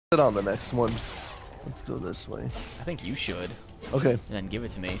Sit on the next one. Let's go this way. I think you should. Okay. And then give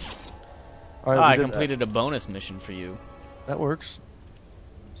it to me. All right. I completed a bonus mission for you. That works.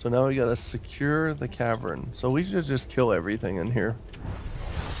 So now we gotta secure the cavern. So we should just kill everything in here.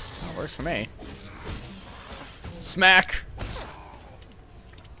 That works for me. Smack!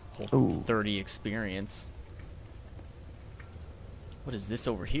 Whole 30 experience. What is this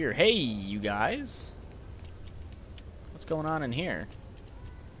over here? Hey, you guys. What's going on in here?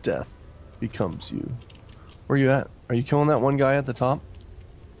 Death becomes you. Where you at? Are you killing that one guy at the top?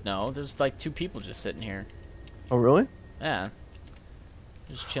 No, there's like 2 people just sitting here. Oh, really? Yeah.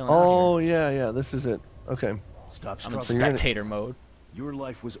 Just chilling Oh, out here. yeah. This is it. Okay. Stop I'm in struggling. spectator mode. Your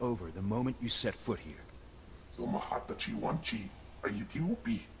life was over the moment you set foot here.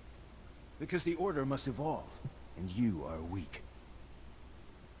 Because the Order must evolve, and you are weak.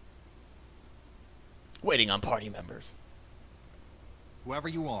 Waiting on party members. Whoever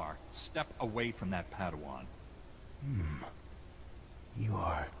you are, step away from that Padawan. You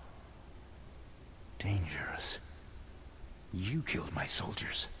are dangerous. You killed my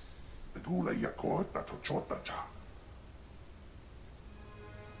soldiers.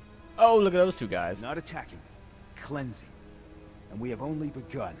 Oh, look at those 2 guys. Not attacking, cleansing. And we have only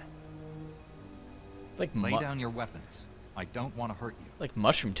begun. Like Lay down your weapons. I don't want to hurt you. like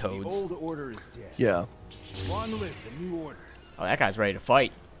mushroom The toads. old order is dead. Yeah. Long live the new order. Oh, that guy's ready to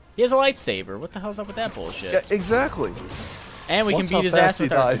fight. He has a lightsaber. What the hell's up with that bullshit? Yeah, exactly. And we can Watch beat how his fast ass he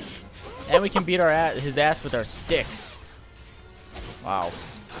with our dies. and we can beat his ass with our sticks. Wow.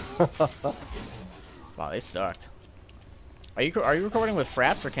 Wow, they sucked. Are you recording with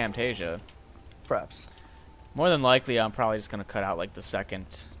Fraps or Camtasia? Fraps. More than likely, I'm probably just gonna cut out like the second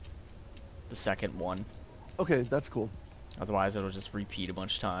one. Okay, that's cool. Otherwise, it'll just repeat a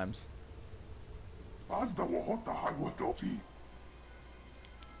bunch of times.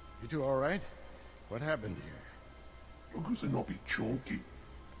 You two all right? What happened here?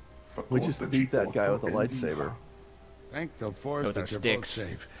 We just beat that guy with a lightsaber. Thank the Force With our that you're sticks. both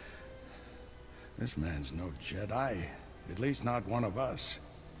safe. This man's no Jedi. At least not one of us.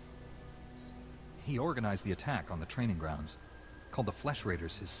 He organized the attack on the training grounds. Called the Flesh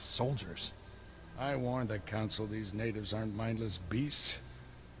Raiders his soldiers. I warned the Council these natives aren't mindless beasts.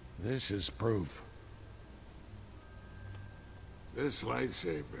 This is proof. This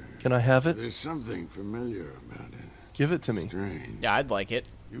lightsaber. Can I have it? There's something familiar about it. Give it to me. Strange. Yeah, I'd like it.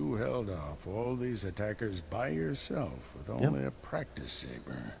 You held off all these attackers by yourself with only a practice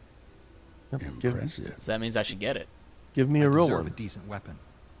saber. Yep, Impressive. So that means I should get it. Give me I a real deserve a one. decent weapon.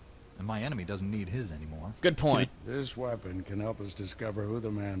 And my enemy doesn't need his anymore. Good point. This weapon can help us discover who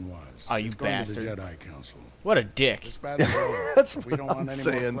the man was. Oh, you It's going bastard. to the Jedi Council. What a dick. This battle's over. That's We what don't want I'm any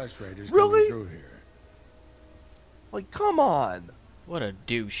saying. more Flesh Raiders Really? coming through here. Like, come on. What a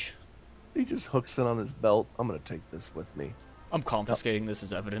douche. He just hooks it on his belt. I'm gonna take this with me. I'm confiscating this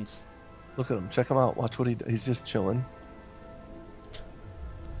as evidence. Look at him. Check him out. Watch what he's just chilling.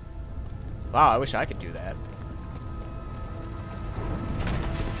 Wow, I wish I could do that.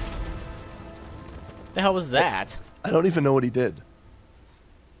 The hell was that? I don't even know what he did.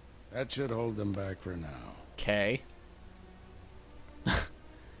 That should hold them back for now. Okay. I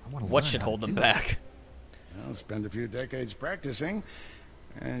wanna What learn should how to hold them do it. back? I'll spend a few decades practicing,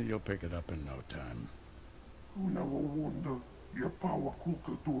 and you'll pick it up in no time.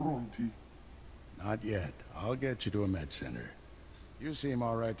 Not yet. I'll get you to a med center. You seem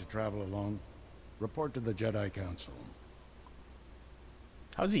all right to travel alone. Report to the Jedi Council.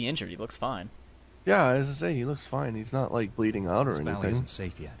 How's he injured? He looks fine. Yeah, as I say, he looks fine. He's not like bleeding out or This valley anything. isn't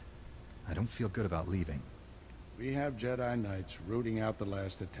safe yet. I don't feel good about leaving. We have Jedi Knights rooting out the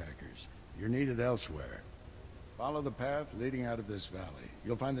last attackers. You're needed elsewhere. Follow the path leading out of this valley.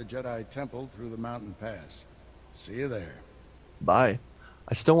 You'll find the Jedi Temple through the mountain pass. See you there. Bye.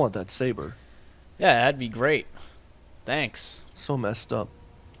 I still want that saber. Yeah, that'd be great. Thanks. So messed up.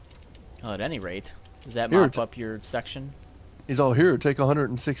 Well, at any rate, does that Here, mop up your section? He's all here. Take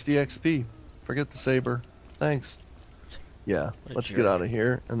 160 XP. Forget the saber. Thanks. Yeah, What a let's get jerk. out of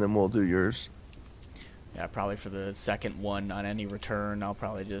here, and then we'll do yours. Yeah, probably for the second one on any return, I'll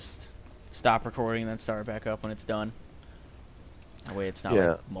probably just stop recording and then start back up when it's done. That way it's not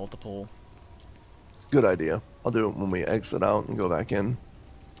Yeah. like multiple. Good idea. I'll do it when we exit out and go back in.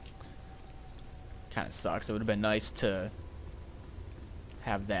 Kind of sucks. It would have been nice to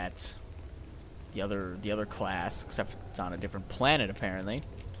have that the other class, except it's on a different planet apparently.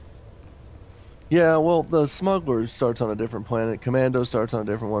 Yeah, well, the smuggler starts on a different planet. Commando starts on a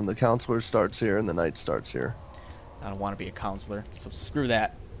different one. The counselor starts here, and the knight starts here. I don't want to be a counselor, so screw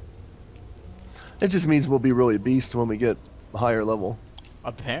that. It just means we'll be really beast when we get higher level.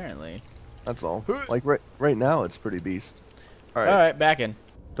 Apparently. That's all. Like right now, it's pretty beast. All All right. right, back in.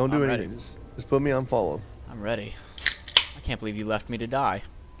 Don't do I'm anything. ready. Just put me on follow. I'm ready. I can't believe you left me to die.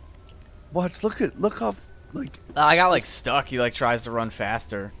 Watch. Look how like I got like stuck. He like tries to run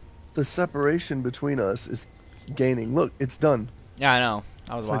faster. the separation between us is gaining. Look, it's done. Yeah, I know.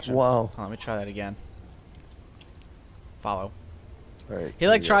 I was It's like, watching. wow. Hold on, let me try that again. Follow. All right. He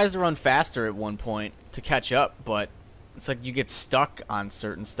like tries to run faster at one point to catch up, but it's like you get stuck on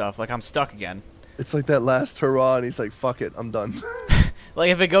certain stuff. Like I'm stuck again. It's like that last hurrah, and he's like, "Fuck it, I'm done." Like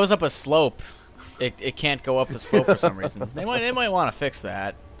if it goes up a slope, it can't go up the slope for some reason. They might want to fix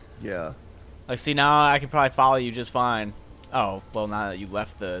that. Yeah. Like see now I can probably follow you just fine. Oh well, now that you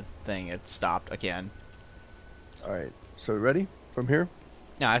left the thing, it stopped again. All right. So ready from here?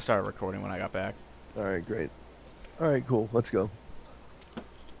 Yeah, I started recording when I got back. All right. Great. All right. Cool. Let's go.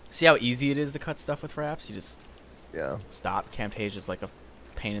 See how easy it is to cut stuff with wraps? You just Yeah. stop. Camtasia is like a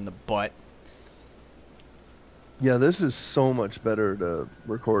pain in the butt. Yeah. This is so much better to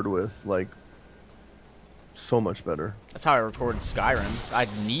record with. Like, so much better. That's how I recorded Skyrim. I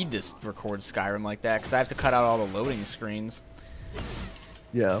need to record Skyrim like that because I have to cut out all the loading screens.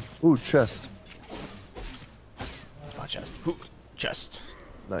 Yeah. Ooh, chest. Oh, chest. Ooh, chest.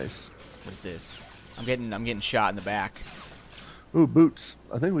 Nice. What is this? I'm getting shot in the back. Ooh, boots.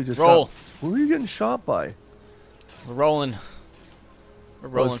 I think we just Roll. got... Who are you getting shot by? We're rolling. We're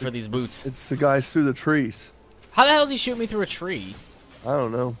Oh, rolling it's for the- these boots. It's the guys through the trees. How the hell is he shooting me through a tree? I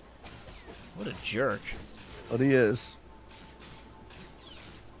don't know. What a jerk. But he is.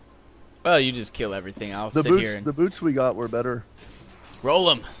 Well, you just kill everything. I'll The sit boots. here and The boots we got were better. roll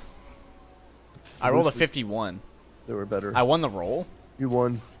them. I rolled a boots we- 51. They were better. I won the roll. You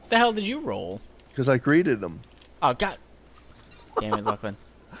won What the hell did you roll? because I greeted them. Oh God! Damn it, Luclin.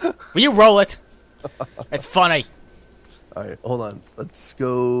 Will you roll it? It's funny. All right, hold on. Let's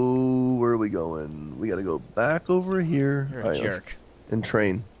go. Where are we going? We got to go back over here. You're All a right, let's- jerk. And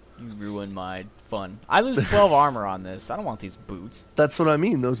train. You ruined my fun. I lose 12 armor on this. I don't want these boots. That's what I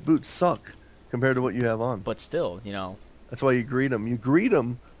mean. Those boots suck compared to what you have on. But still, you know. That's why you greet them. You greet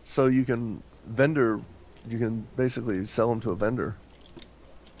them so you can vendor. You can basically sell them to a vendor.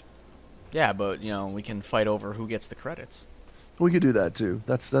 Yeah, but, you know, we can fight over who gets the credits. We could do that too.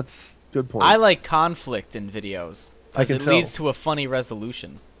 That's good point. I like conflict in videos. I 'Cause can it tell. leads to a funny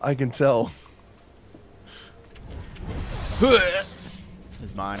resolution. I can tell.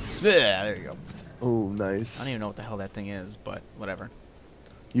 Is mine. There you go. Oh, I nice. don't even know what the hell that thing is, but whatever.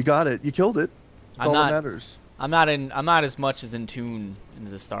 You got it. You killed it. That's I'm all not- that matters. I'm not as much as in tune into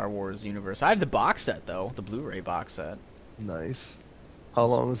the Star Wars universe. I have the box set though, the Blu-ray box set. Nice. How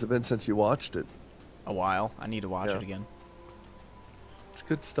long has it been since you watched it? A while. I need to watch Yeah. it again. It's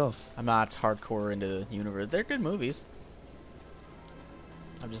good stuff. I'm not hardcore into the universe. They're good movies.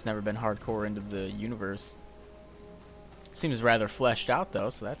 I've just never been hardcore into the universe. Seems rather fleshed out though,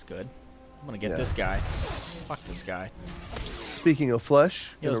 so that's good. I'm gonna get Yeah. this guy. Fuck this guy. Speaking of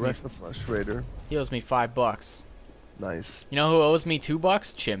flesh, He owes gonna me- wreck the flesh raider. He owes me $5. Nice. You know who owes me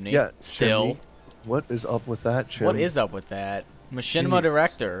 $2? Chimney. Yeah. Still. Chimney. What is up with that, Chim? What is up with that? Machinima Jeez.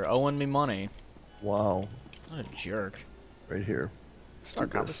 director owing me money. Wow. What a jerk. Right here. Let's Start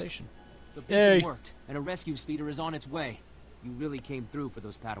do this. conversation. The Yay. beacon worked, and a rescue speeder is on its way. You really came through for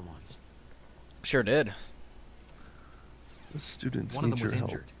those Padawans. Sure did. The students One of need them was your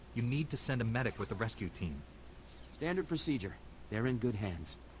help. injured. You need to send a medic with the rescue team. Standard procedure. They're in good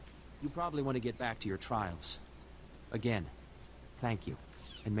hands. You probably want to get back to your trials. Again, thank you,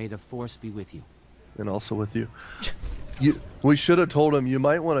 and may the Force be with you. And also with you. We should have told him you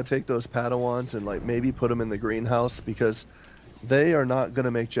might want to take those Padawans and like maybe put them in the greenhouse because they are not going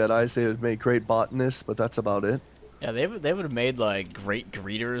to make Jedis. They would make great botanists, but that's about it. Yeah, they would have made like great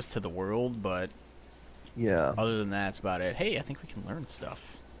greeters to the world, but Yeah. other than that, it's about it. Hey, I think we can learn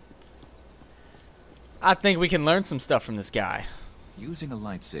stuff. I think we can learn some stuff from this guy. Using a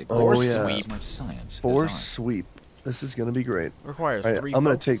lightsaber Oh, Force yeah. sweep. as much science Force as art. sweep. This is going to be great. Requires All right, 3 I'm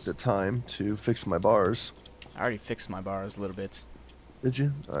going votes. to take the time to fix my bars. I already fixed my bars a little bit, Did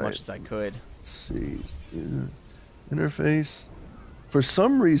you? as All much right. as I could. Let's see. Interface. For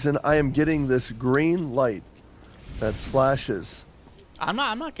some reason, I am getting this green light that flashes. I'm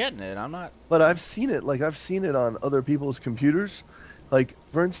not getting it. I'm not. But I've seen it. Like, I've seen it on other people's computers. Like,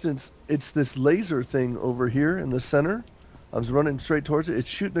 for instance, it's this laser thing over here in the center. I was running straight towards it. It's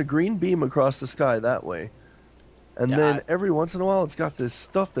shooting a green beam across the sky that way. And Yeah, then every once in a while, it's got this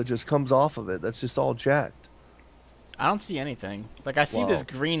stuff that just comes off of it that's just all jacked. I don't see anything. Like I see this Wow.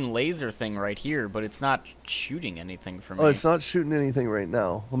 green laser thing right here, but it's not shooting anything for me. Oh, it's not shooting anything right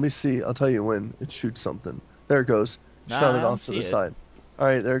now. Let me see. I'll tell you when it shoots something. There it goes. Nah, Shot I it don't off to see the it. side. All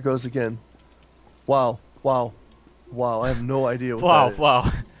right, there it goes again. Wow, wow, wow. I have no idea what Wow, that is.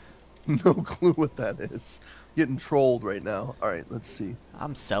 wow. No clue what that is. Getting trolled right now. All right, let's see.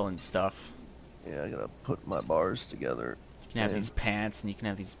 I'm selling stuff. Yeah, I gotta put my bars together. You can have And these pants, and you can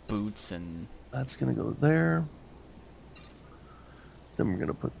have these boots, and that's gonna go there. Then we're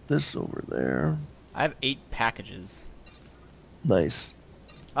gonna put this over there. I have 8 packages. Nice.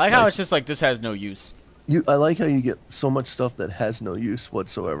 I like how Nice. it's just like, this has no use. I like how you get so much stuff that has no use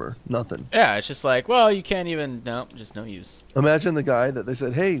whatsoever. Nothing. Yeah, it's just like, well, you can't even, no, just no use. Imagine the guy that they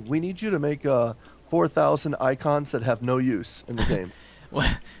said, "Hey, we need you to make 4,000 icons that have no use in the game."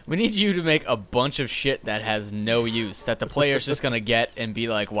 We need you to make a bunch of shit that has no use, that the player's just gonna get and be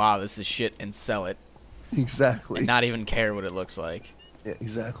like, wow, this is shit, and sell it, Exactly. and not even care what it looks like. Yeah,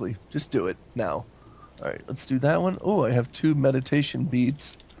 exactly. Just do it now. All right, let's do that one. Oh, I have 2 meditation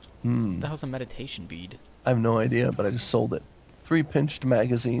beads. That was a meditation bead. I have no idea, but I just sold it. 3 pinched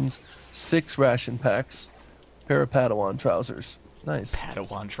magazines, 6 ration packs, pair of Padawan trousers. Nice.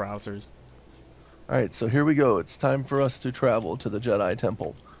 Padawan trousers. All right, so here we go. It's time for us to travel to the Jedi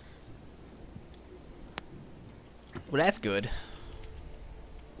Temple. Well, that's good.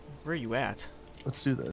 Where are you at? Let's do this.